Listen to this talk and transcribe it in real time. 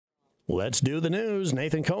Let's do the news.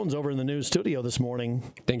 Nathan Cohn's over in the news studio this morning.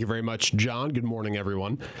 Thank you very much, John. Good morning,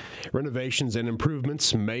 everyone. Renovations and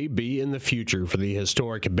improvements may be in the future for the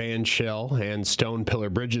historic bandshell and stone pillar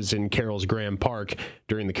bridges in Carroll's Graham Park.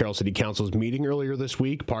 During the Carroll City Council's meeting earlier this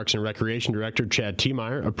week, Parks and Recreation Director Chad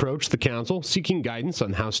Tiemeyer approached the council seeking guidance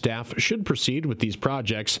on how staff should proceed with these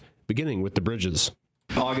projects, beginning with the bridges.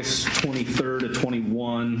 August 23rd to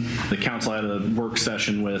 21, the council had a work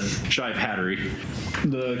session with Shive Hattery.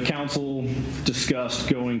 The council discussed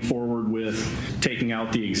going forward with taking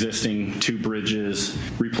out the existing two bridges,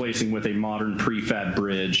 replacing with a modern prefab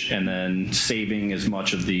bridge, and then saving as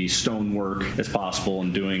much of the stonework as possible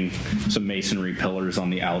and doing some masonry pillars on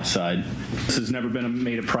the outside. This has never been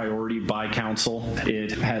made a priority by council.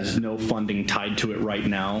 It has no funding tied to it right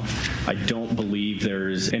now. I don't believe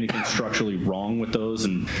there's anything structurally wrong with those,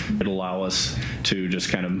 and it'll allow us to just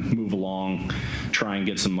kind of move along, try and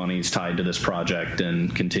get some monies tied to this project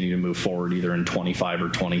and continue to move forward either in 25 or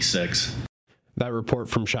 26. That report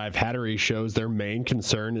from Shive Hattery shows their main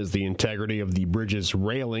concern is the integrity of the bridge's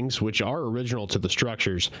railings, which are original to the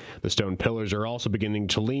structures. The stone pillars are also beginning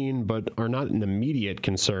to lean, but are not an immediate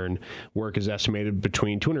concern. Work is estimated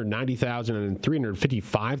between $290,000 and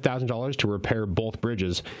 $355,000 to repair both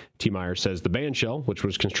bridges. Tiemeyer says the bandshell, which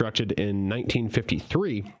was constructed in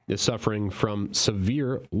 1953, is suffering from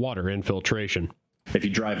severe water infiltration. If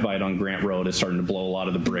you drive by it on Grant Road, it's starting to blow a lot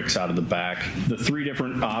of the bricks out of the back. The three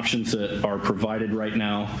different options that are provided right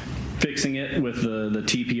now: fixing it with the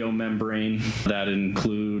TPO membrane. That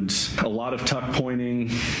includes a lot of tuck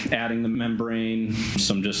pointing, adding the membrane,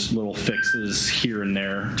 some just little fixes here and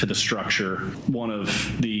there to the structure. One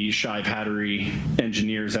of the Shive Hattery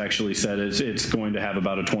engineers actually said it's going to have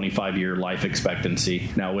about a 25-year life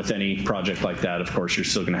expectancy. Now, with any project like that, of course, you're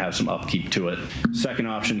still going to have some upkeep to it. Second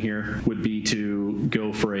option here would be to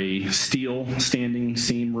go for a steel standing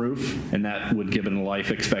seam roof, and that would give it a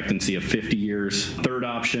life expectancy of 50 years. Third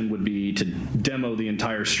option would be to demo the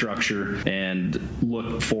entire structure and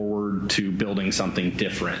look forward to building something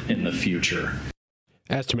different in the future.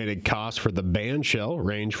 Estimated costs for the bandshell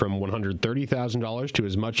range from $130,000 to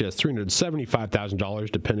as much as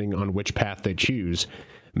 $375,000, depending on which path they choose.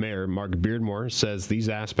 Mayor Mark Beardmore says these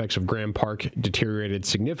aspects of Graham Park deteriorated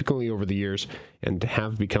significantly over the years and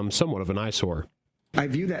have become somewhat of an eyesore. I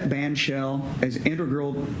view that bandshell as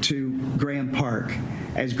integral to Graham Park,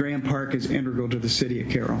 as Graham Park is integral to the city of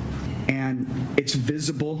Carroll. And it's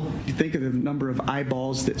visible. You think of the number of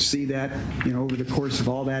eyeballs that see that, over the course of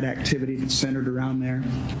all that activity that's centered around there.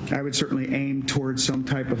 I would certainly aim towards some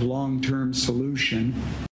type of long-term solution.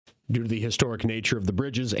 Due to the historic nature of the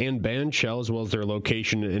bridges and bandshell, as well as their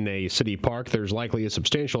location in a city park, there's likely a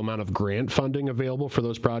substantial amount of grant funding available for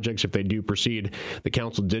those projects if they do proceed. The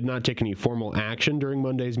council did not take any formal action during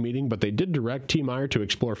Monday's meeting, but they did direct Tiemeyer to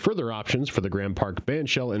explore further options for the Graham Park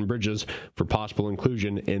bandshell and bridges for possible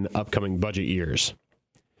inclusion in upcoming budget years.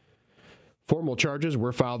 Formal charges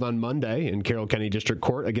were filed on Monday in Carroll County District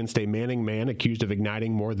Court against a Manning man accused of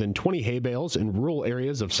igniting more than 20 hay bales in rural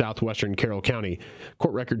areas of southwestern Carroll County.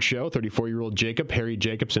 Court records show 34-year-old Jacob Harry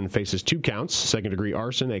Jacobson faces 2 counts, second-degree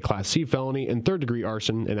arson, a Class C felony, and third-degree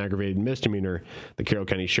arson, an aggravated misdemeanor. The Carroll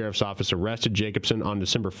County Sheriff's Office arrested Jacobson on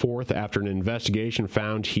December 4th after an investigation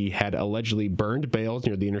found he had allegedly burned bales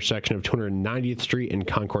near the intersection of 290th Street and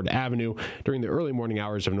Concord Avenue during the early morning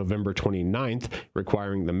hours of November 29th,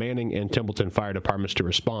 requiring the Manning and Templeton fire departments to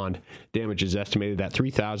respond. Damage is estimated at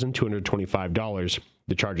 $3,225.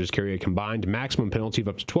 The charges carry a combined maximum penalty of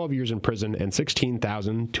up to 12 years in prison and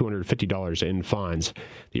 $16,250 in fines.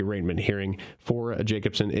 The arraignment hearing for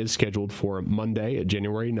Jacobson is scheduled for Monday,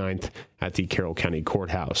 January 9th at the Carroll County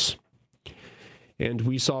Courthouse. And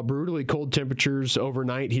we saw brutally cold temperatures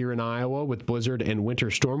overnight here in Iowa with blizzard and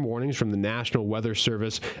winter storm warnings from the National Weather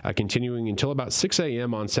Service continuing until about 6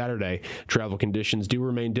 a.m. on Saturday. Travel conditions do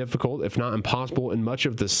remain difficult, if not impossible, in much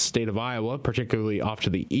of the state of Iowa, particularly off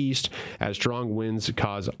to the east, as strong winds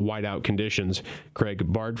cause whiteout conditions. Craig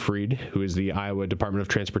Bardfried, who is the Iowa Department of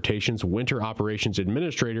Transportation's Winter Operations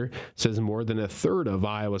Administrator, says more than a third of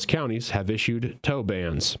Iowa's counties have issued tow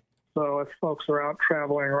bans. So if folks are out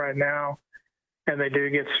traveling right now, and they do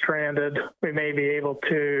get stranded, we may be able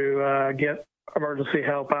to get emergency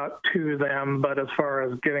help out to them. But as far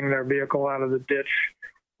as getting their vehicle out of the ditch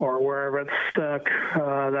or wherever it's stuck,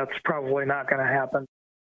 that's probably not going to happen.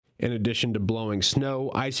 In addition to blowing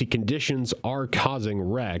snow, icy conditions are causing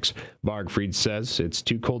wrecks. Bardfried says it's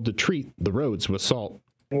too cold to treat the roads with salt.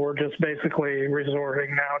 We're just basically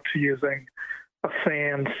resorting now to using a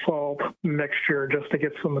sand-salt mixture just to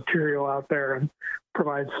get some material out there and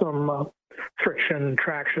provide some friction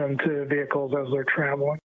traction to vehicles as they're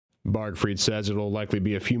traveling. Bargfried says it'll likely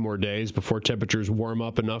be a few more days before temperatures warm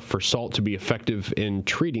up enough for salt to be effective in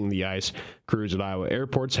treating the ice. Crews at Iowa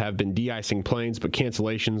airports have been de-icing planes, but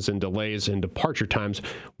cancellations and delays in departure times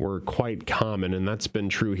were quite common, and that's been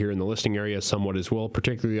true here in the listing area somewhat as well,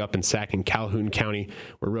 particularly up in Sac and Calhoun County,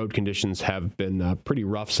 where road conditions have been pretty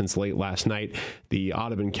rough since late last night. The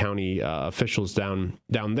Audubon County officials down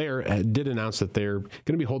there did announce that they're going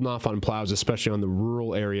to be holding off on plows, especially on the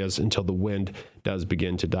rural areas, until the wind does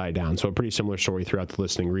begin to die down. So a pretty similar story throughout the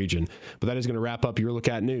listening region. But that is going to wrap up your Look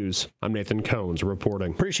at News. I'm Nathan Cohns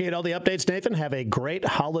reporting. Appreciate all the updates, Nathan. Have a great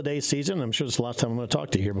holiday season. I'm sure it's the last time I'm going to talk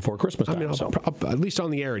to you here before Christmas time. At least on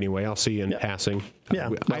the air anyway. I'll see you in passing. Yeah,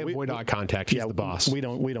 I avoid eye contact. He's the boss. We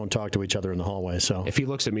don't talk to each other in the hallway. So if he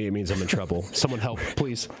looks at me, it means I'm in trouble. Someone help,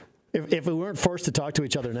 please. If we weren't forced to talk to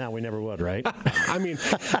each other now, we never would, right? I mean,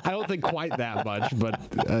 I don't think quite that much, but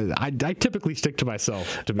I typically stick to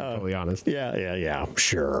myself, to be totally honest. Yeah.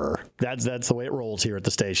 Sure. That's the way it rolls here at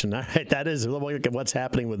the station. All right, that is what's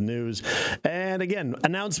happening with news. And again,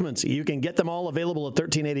 announcements. You can get them all available at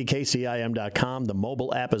 1380kcim.com, the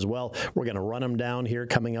mobile app as well. We're going to run them down here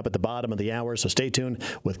coming up at the bottom of the hour, so stay tuned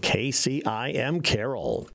with KCIM Carroll.